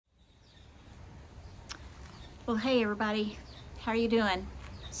Well, hey everybody, how are you doing?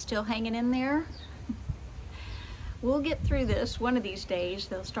 Still hanging in there? We'll get through this. One of these days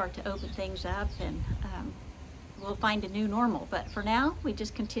they'll start to open things up and we'll find a new normal. But for now, we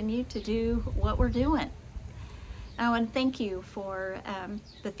just continue to do what we're doing. Oh, and thank you for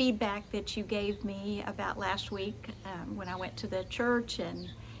the feedback that you gave me about last week when I went to the church and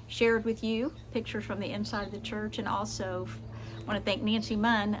shared with you pictures from the inside of the church. And also want to thank Nancy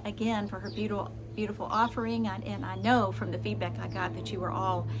Munn again for her beautiful offering. And I know from the feedback I got that you were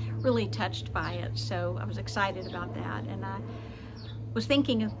all really touched by it. So I was excited about that. And I was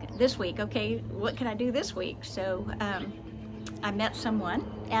thinking this week, okay, what can I do this week? So I met someone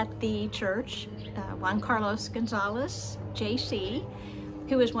at the church, Juan Carlos Gonzalez, JC,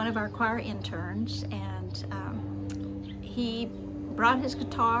 who is one of our choir interns, and he brought his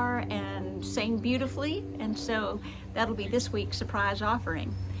guitar and sang beautifully, and so that'll be this week's surprise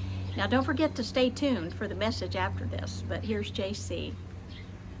offering. Now don't forget to stay tuned for the message after this, but here's JC.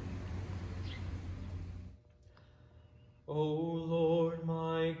 O Lord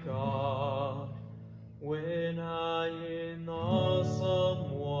my God, when I in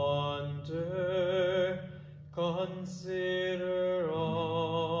awesome wonder consider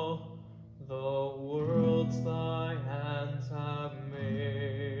all the worlds thy hands have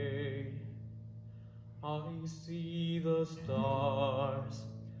made, I see the stars,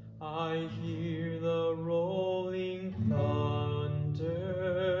 I hear the rolling thunder,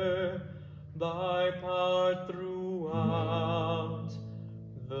 thy power throughout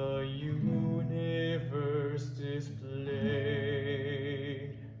the universe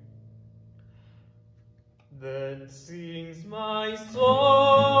displayed. Then sings my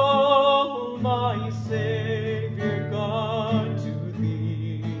soul, my Savior God, to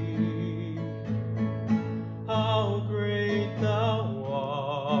thee. How great thou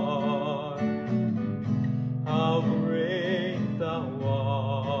art, how great thou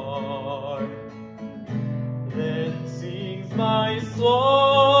art. Then sings my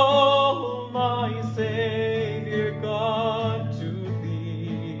soul, my Savior God, to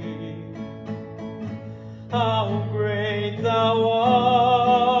thee. How great thou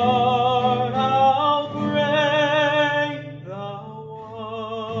art, how great thou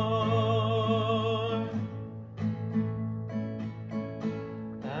art.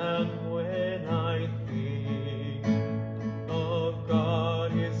 And when I think of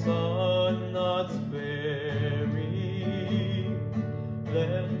God, his Son not sparing,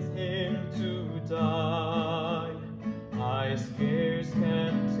 left him to die, I scarce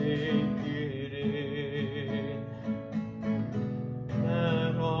can take it in.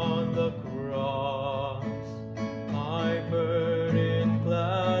 And on the cross my burden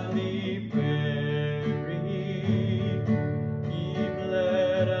gladly bearing, he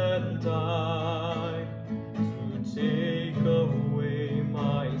bled and died to take away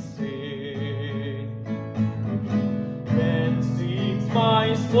my sin. Then sings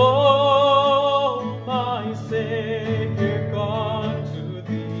my soul, my Savior God, to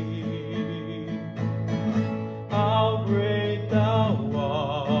thee. How great thou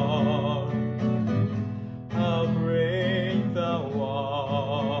art, how great thou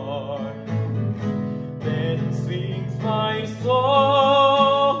art. Then sings my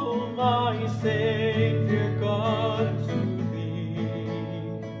soul, my Savior God, to thee.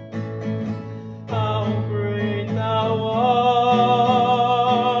 How great thou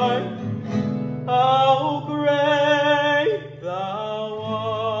art, how great thou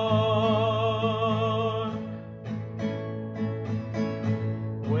art.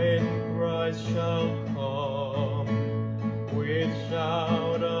 When Christ shall come with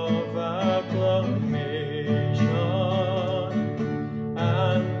shout of acclamation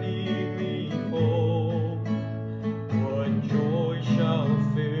and lead me home, what joy shall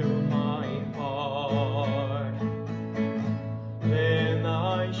fill my heart. Then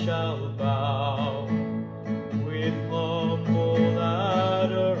I shall bow with humble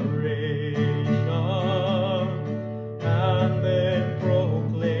adoration and then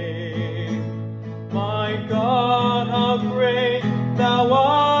proclaim, my God, how great thou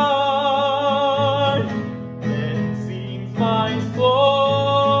art. Then sings my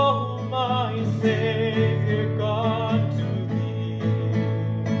soul, my Savior God, to thee.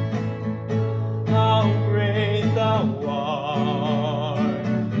 How great thou art,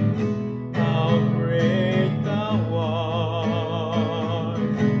 how great thou art.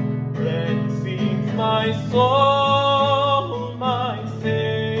 Then sings my soul, my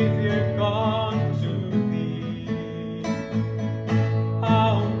Savior God, to thee.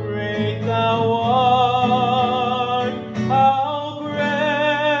 How great thou art, how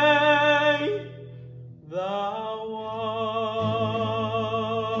great thou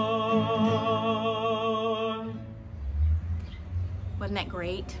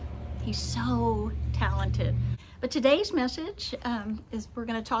He's so talented. But today's message is we're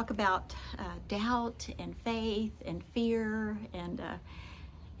going to talk about doubt and faith and fear and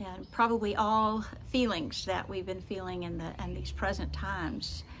probably all feelings that we've been feeling in these present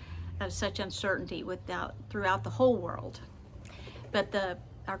times of such uncertainty throughout the whole world. But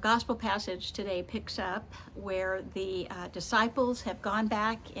our gospel passage today picks up where the disciples have gone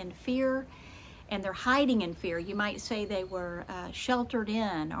back in fear, and they're hiding in fear. You might say they were sheltered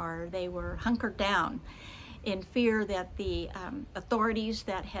in, or they were hunkered down in fear that the authorities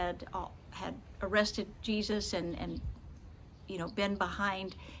that had arrested Jesus and been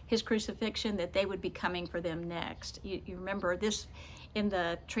behind his crucifixion, that they would be coming for them next. You remember this in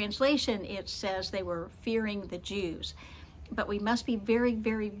the translation, it says they were fearing the Jews. But we must be very,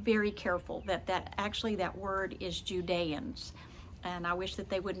 very, very careful that actually that word is Judeans. And I wish that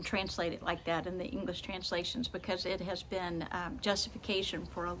they wouldn't translate it like that in the English translations, because it has been justification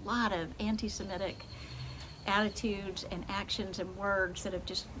for a lot of anti-Semitic attitudes and actions and words that have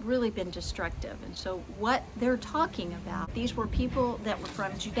just really been destructive. And so what they're talking about, these were people that were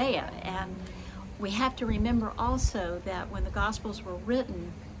from Judea. And we have to remember also that when the Gospels were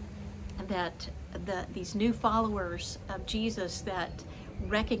written, that these new followers of Jesus that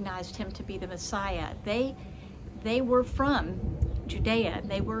recognized him to be the Messiah, they were from Judea.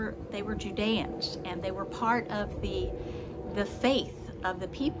 They were Judeans, and they were part of the faith of the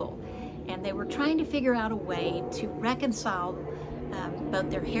people. And they were trying to figure out a way to reconcile both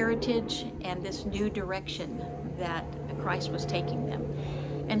their heritage and this new direction that Christ was taking them.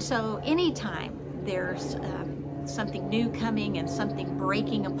 And so anytime there's something new coming and something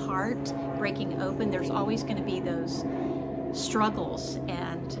breaking apart, breaking open, there's always going to be those struggles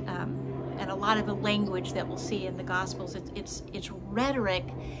and a lot of the language that we'll see in the Gospels. It's rhetoric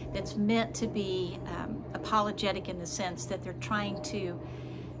that's meant to be apologetic, in the sense that they're trying to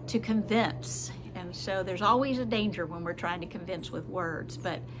convince. And so there's always a danger when we're trying to convince with words,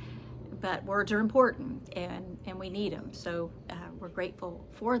 but words are important, and we need them. So we're grateful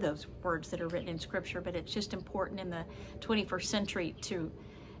for those words that are written in Scripture, but it's just important in the 21st century to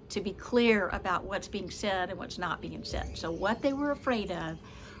be clear about what's being said and what's not being said. So what they were afraid of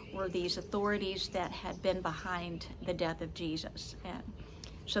were these authorities that had been behind the death of Jesus. And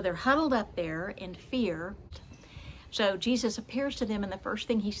so they're huddled up there in fear. So Jesus appears to them, and the first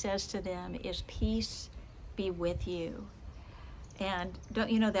thing he says to them is, "Peace be with you." And don't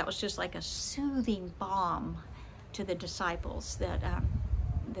you know, that was just like a soothing balm to the disciples, that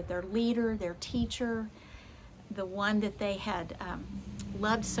their leader, their teacher, the one that they had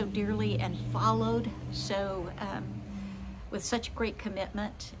loved so dearly and followed so with such great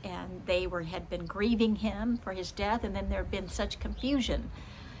commitment, and they had been grieving him for his death, and then there had been such confusion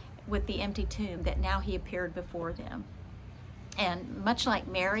with the empty tomb that now he appeared before them. And much like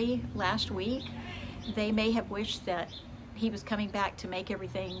Mary last week, they may have wished that he was coming back to make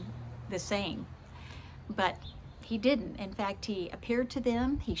everything the same, but he didn't. In fact, he appeared to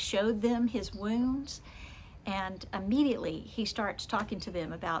them, he showed them his wounds, and immediately he starts talking to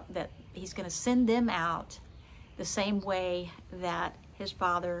them about that he's going to send them out the same way that his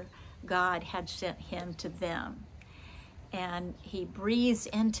Father God had sent him to them. And he breathes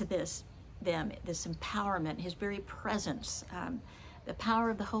into this empowerment, his very presence, the power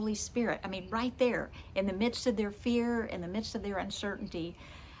of the Holy Spirit. I mean, right there, in the midst of their fear, in the midst of their uncertainty,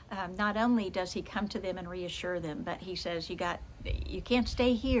 not only does he come to them and reassure them, but he says, you can't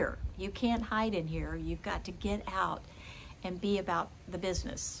stay here. You can't hide in here. You've got to get out and be about the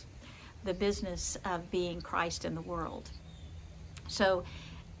business of being Christ in the world. So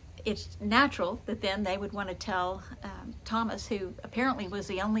it's natural that then they would want to tell Thomas, who apparently was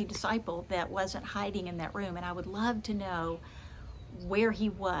the only disciple that wasn't hiding in that room, and I would love to know where he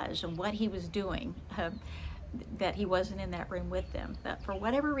was and what he was doing, that he wasn't in that room with them. But for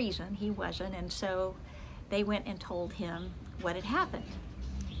whatever reason, he wasn't, and so they went and told him what had happened.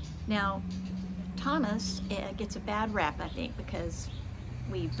 Now, Thomas gets a bad rap, I think, because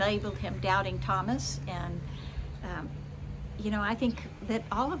we've labeled him Doubting Thomas, and I think that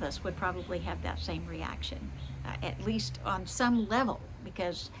all of us would probably have that same reaction, at least on some level,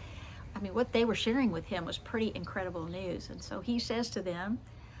 because what they were sharing with him was pretty incredible news. And so he says to them,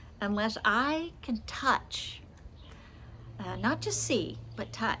 "Unless I can touch," not just see,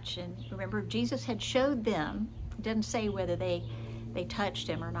 but touch. And remember, Jesus had showed them, it doesn't say whether they touched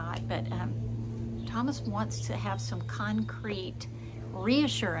him or not, but Thomas wants to have some concrete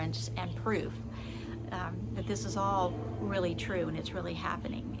reassurance and proof that this is all really true and it's really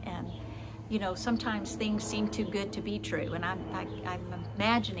happening. And sometimes things seem too good to be true, and I'm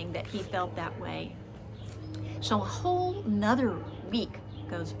imagining that he felt that way. So a whole nother week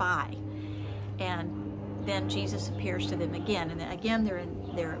goes by. And then Jesus appears to them again. And then again,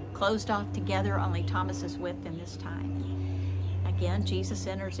 they're closed off together. Only Thomas is with them this time. And again, Jesus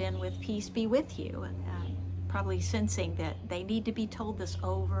enters in with peace be with you. Probably sensing that they need to be told this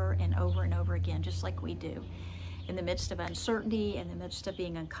over and over and over again, just like we do. In the midst of uncertainty, in the midst of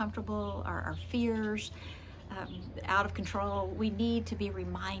being uncomfortable, our fears, out of control, we need to be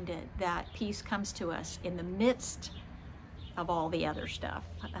reminded that peace comes to us in the midst of all the other stuff,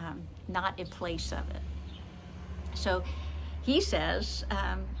 not in place of it. So he says,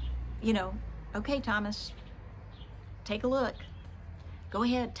 you know, okay, Thomas, take a look. Go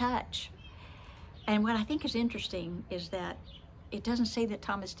ahead, touch. And what I think is interesting is that it doesn't say that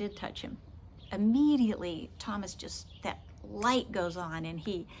Thomas did touch him. Immediately, Thomas just, that light goes on, and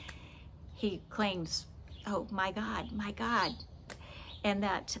he claims, oh, my God, my God. And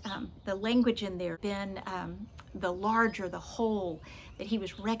that the language in there, been the larger, the whole, that he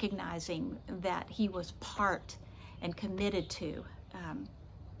was recognizing that he was part and committed to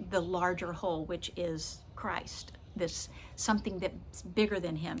the larger whole, which is Christ. This something that's bigger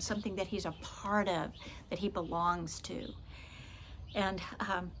than him, something that he's a part of, that he belongs to. And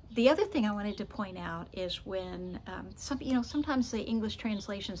the other thing I wanted to point out is when sometimes the English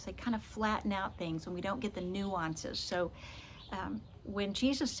translations, they kind of flatten out things and we don't get the nuances. So when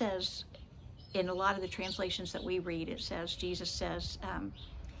Jesus says, in a lot of the translations that we read, it says, Jesus says,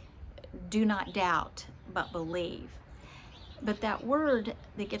 do not doubt, but believe. But that word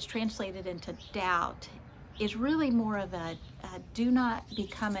that gets translated into doubt is really more of a do not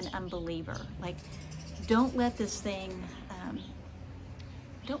become an unbeliever. Like, don't let this thing,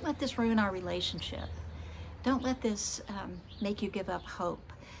 don't let this ruin our relationship. Don't let this make you give up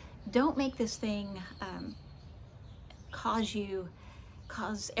hope. Don't make this thing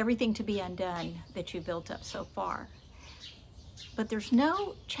cause everything to be undone that you built up so far. But there's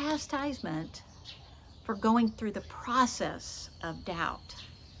no chastisement for going through the process of doubt.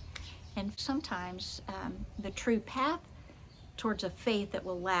 And sometimes the true path towards a faith that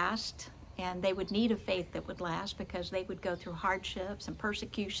will last, and they would need a faith that would last because they would go through hardships and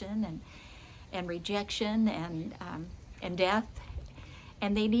persecution and rejection and death.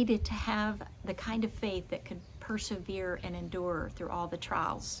 And they needed to have the kind of faith that could persevere and endure through all the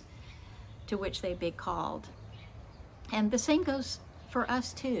trials to which they've been called. And the same goes for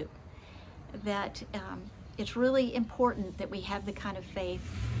us too, that it's really important that we have the kind of faith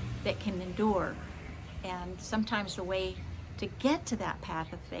that can endure. And sometimes the way to get to that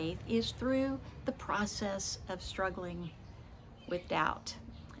path of faith is through the process of struggling with doubt.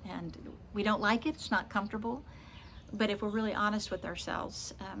 And we don't like it, it's not comfortable, but if we're really honest with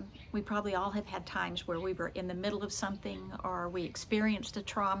ourselves, we probably all have had times where we were in the middle of something, or we experienced a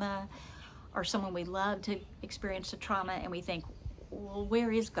trauma, or someone we loved to experience a trauma, and we think, well,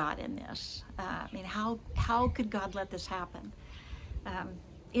 where is God in this? I mean, how could God let this happen?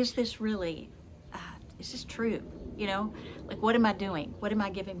 Is this really, is this true? You know, like, what am I doing? What am I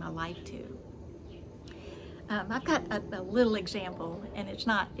giving my life to? I've got a little example, and it's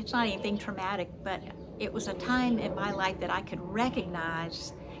not anything traumatic, but it was a time in my life that I could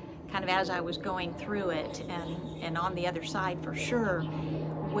recognize kind of as I was going through it, and on the other side for sure,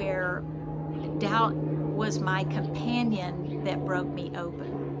 where doubt was my companion that broke me open.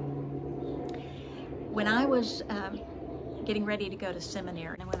 When I was getting ready to go to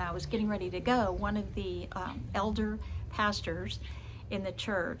seminary, and when I was getting ready to go, one of the elder pastors in the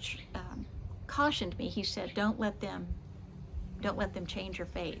church cautioned me. He said, don't let them change your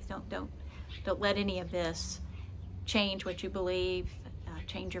faith. Don't let any of this change what you believe,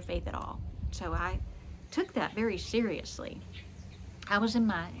 change your faith at all. So I took that very seriously. I was in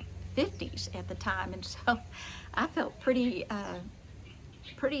my 50s at the time, and so I felt pretty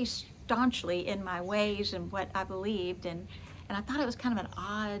staunchly in my ways and what I believed, and I thought it was kind of an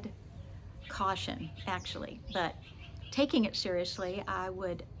odd caution, actually. But taking it seriously, I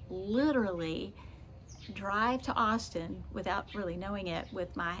would literally drive to Austin without really knowing it,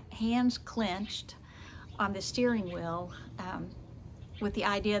 with my hands clenched on the steering wheel, with the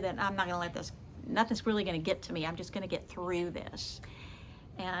idea that I'm not going to let this, nothing's really going to get to me. I'm just going to get through this.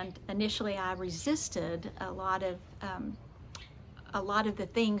 And initially I resisted a lot of the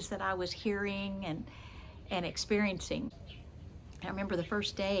things that I was hearing and experiencing. I remember the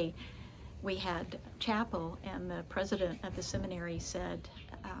first day we had chapel, and the president of the seminary said,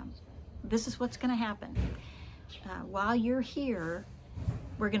 this is what's going to happen. While you're here,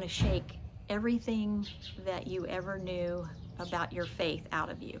 we're going to shake everything that you ever knew about your faith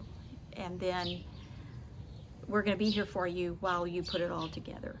out of you. And then we're going to be here for you while you put it all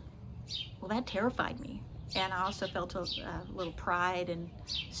together. Well, that terrified me. And I also felt a little pride and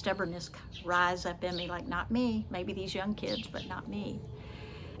stubbornness rise up in me, like, not me, maybe these young kids, but not me.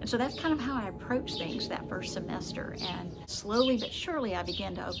 And so that's kind of how I approached things that first semester. And slowly but surely I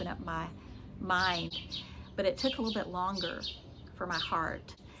began to open up my mind, but it took a little bit longer for my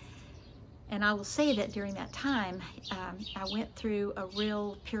heart. And I will say that during that time, I went through a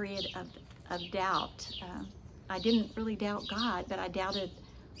real period of doubt. I didn't really doubt God, but I doubted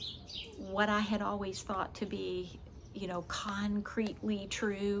what I had always thought to be, you know, concretely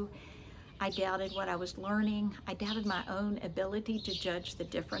true. I doubted what I was learning. I doubted my own ability to judge the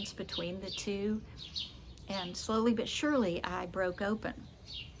difference between the two. And slowly but surely, I broke open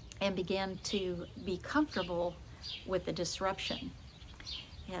and began to be comfortable with the disruption.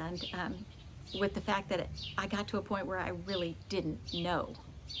 And with the fact that I got to a point where I really didn't know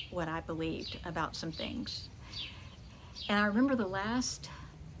what I believed about some things. And I remember the last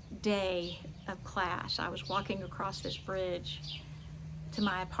day of class, I was walking across this bridge to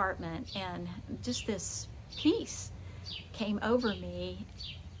my apartment, and just this peace came over me.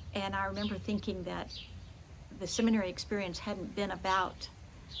 And I remember thinking that the seminary experience hadn't been about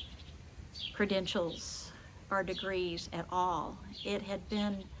credentials or degrees at all. It had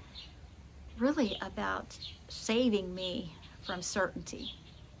been really about saving me from certainty.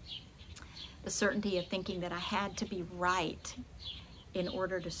 The certainty of thinking that I had to be right in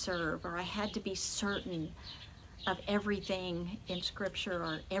order to serve, or I had to be certain of everything in Scripture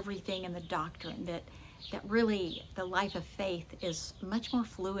or everything in the doctrine, that really the life of faith is much more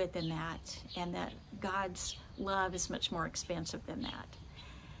fluid than that, and that God's love is much more expansive than that,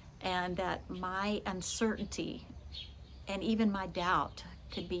 and that my uncertainty and even my doubt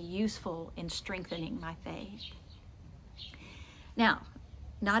could be useful in strengthening my faith. Now,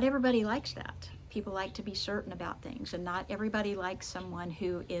 not everybody likes that. People like to be certain about things, and not everybody likes someone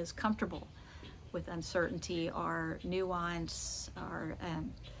who is comfortable with uncertainty or nuance or,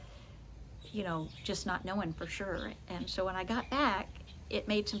 you know, just not knowing for sure. And so when I got back, it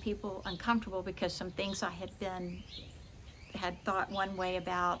made some people uncomfortable because some things I had thought one way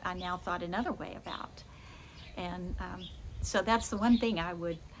about, I now thought another way about. And so that's the one thing I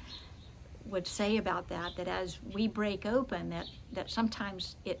would say about that as we break open, that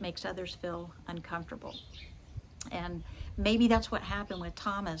sometimes it makes others feel uncomfortable. And maybe that's what happened with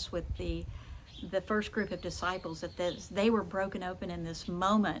Thomas, with the first group of disciples, that they were broken open in this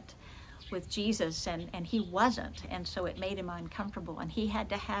moment with Jesus, and he wasn't, and so it made him uncomfortable, and he had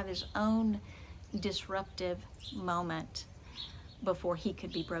to have his own disruptive moment before he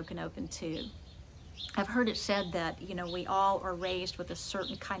could be broken open too. I've heard it said that, you know, we all are raised with a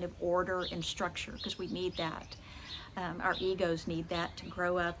certain kind of order and structure because we need that. Our egos need that to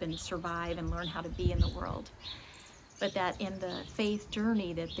grow up and survive and learn how to be in the world. But that in the faith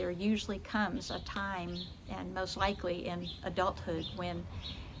journey, that there usually comes a time, and most likely in adulthood,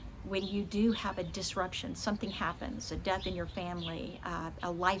 when you do have a disruption, something happens, a death in your family,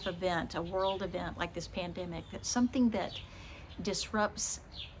 a life event, a world event like this pandemic, that's something that disrupts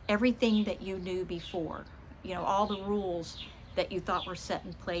everything that you knew before. You know, all the rules that you thought were set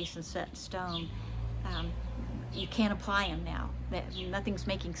in place and set in stone, you can't apply them now. Nothing's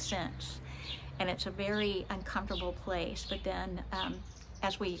making sense. And it's a very uncomfortable place. But then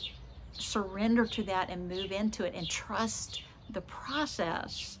as we surrender to that and move into it and trust the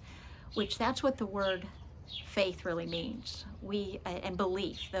process, which that's what the word faith really means. And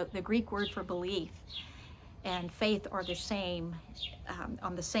belief, the Greek word for belief and faith are the same,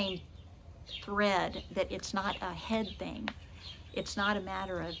 on the same thread, that it's not a head thing. It's not a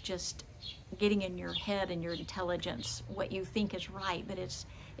matter of just getting in your head and your intelligence what you think is right, but is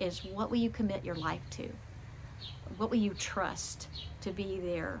what will you commit your life to? What will you trust to be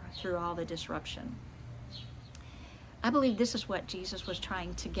there through all the disruption? I believe this is what Jesus was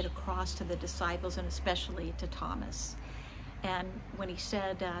trying to get across to the disciples, and especially to Thomas. And when he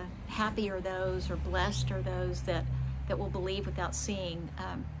said, happy are those, or blessed are those that will believe without seeing,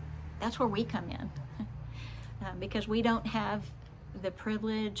 that's where we come in. Because we don't have the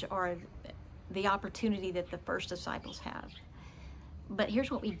privilege or the opportunity that the first disciples have. But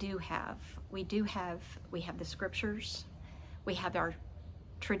here's what we do have. We have the Scriptures, we have our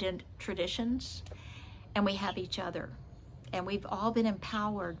traditions, and we have each other. And we've all been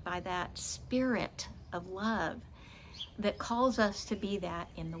empowered by that spirit of love that calls us to be that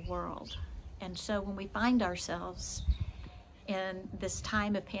in the world. And so when we find ourselves in this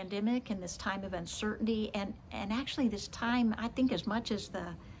time of pandemic and this time of uncertainty, and actually this time, I think as much as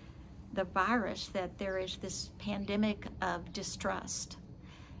the virus, that there is this pandemic of distrust.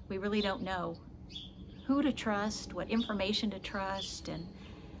 We really don't know who to trust, what information to trust, and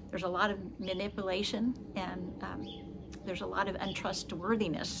there's a lot of manipulation, and there's a lot of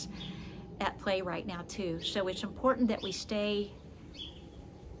untrustworthiness at play right now too. So it's important that we stay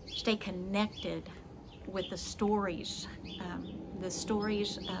connected with the stories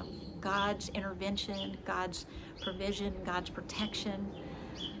of God's intervention, God's provision, God's protection,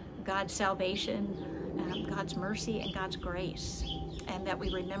 God's salvation, God's mercy, and God's grace. And that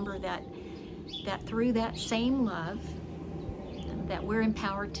we remember that through that same love, that we're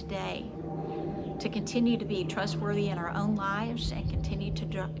empowered today to continue to be trustworthy in our own lives, and continue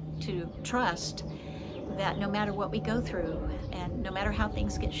to trust that no matter what we go through, and no matter how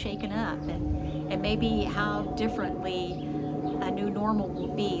things get shaken up, and maybe how differently a new normal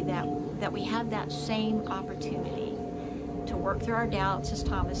will be, that we have that same opportunity to work through our doubts as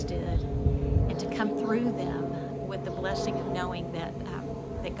Thomas did, and to come through them with the blessing of knowing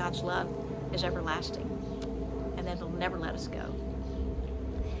that God's love is everlasting, and that He'll never let us go.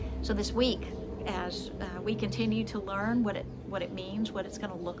 So this week, as we continue to learn what it means, what it's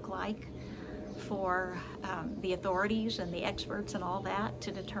going to look like for the authorities and the experts and all that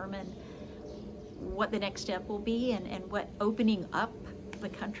to determine what the next step will be, and what opening up the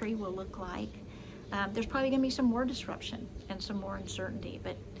country will look like, there's probably going to be some more disruption and some more uncertainty,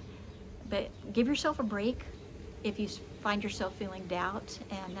 but give yourself a break if you find yourself feeling doubt,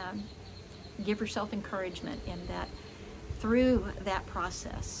 and give yourself encouragement in that through that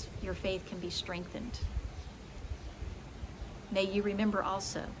process, your faith can be strengthened. May you remember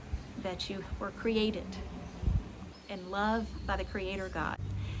also that you were created in love by the Creator God,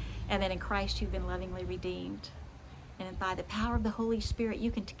 and that in Christ you've been lovingly redeemed. And by the power of the Holy Spirit,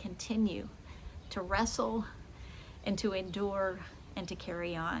 you can continue to wrestle and to endure and to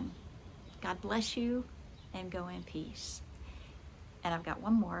carry on. God bless you, and go in peace. And I've got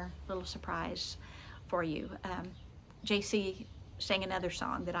one more little surprise for you. JC sang another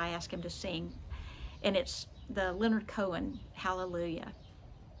song that I asked him to sing, and it's the Leonard Cohen, Hallelujah.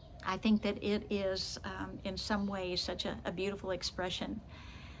 I think that it is, in some ways, such a beautiful expression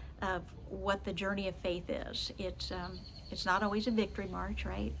of what the journey of faith is. It's not always a victory march,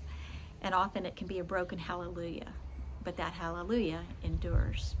 right? And often it can be a broken hallelujah, but that hallelujah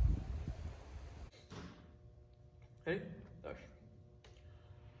endures. Hey,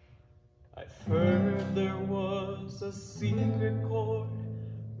 I've heard there was a secret chord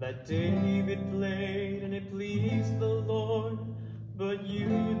that David played and it pleased the Lord, but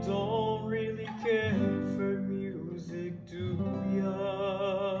you don't really care for music, do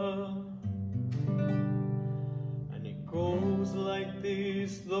ya? And it goes like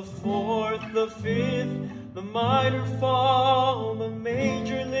this: the fourth, the fifth, the minor fall, the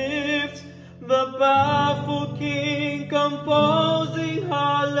major lift, the baffled king composing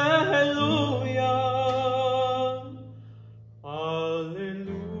hallelujah, hallelujah,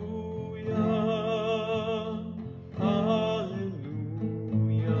 hallelujah,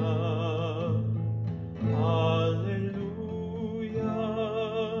 hallelujah,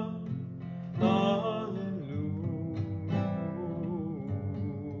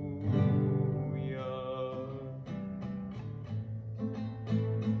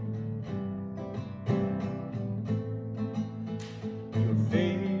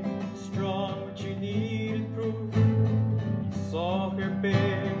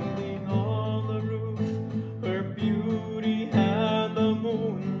 bending on the roof, her beauty and the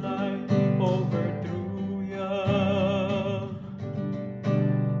moonlight overthrew ya.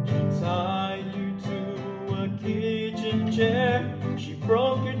 She tied you to a kitchen chair, she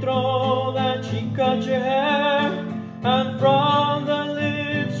broke your throat and she cut your hair, and from the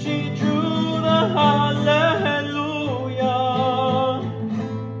lips she drew the hallelujah,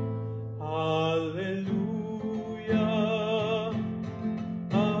 hallelujah,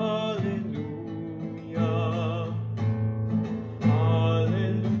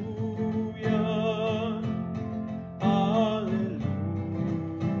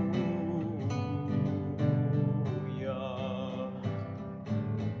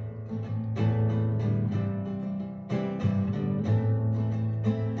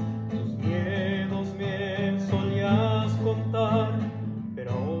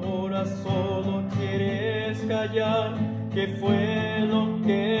 pero ahora solo quieres callar. ¿Qué fue lo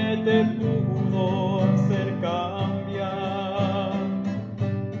que te pudo hacer cambiar?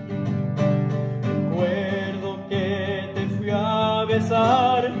 Recuerdo que te fui a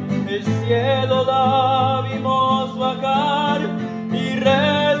besar, el cielo la vimos bajar y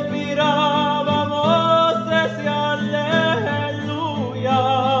respirábamos ese aleluya.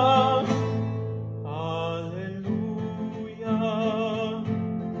 Hallelujah,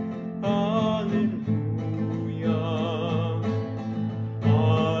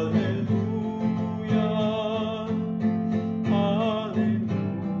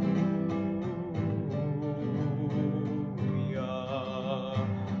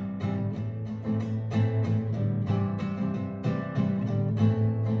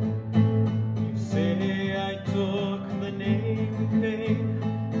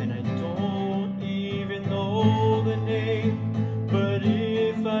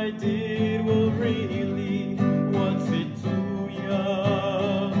 I did, well really, what's it to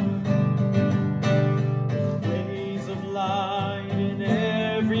ya? There's rays of light in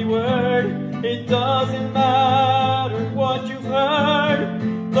every word, it doesn't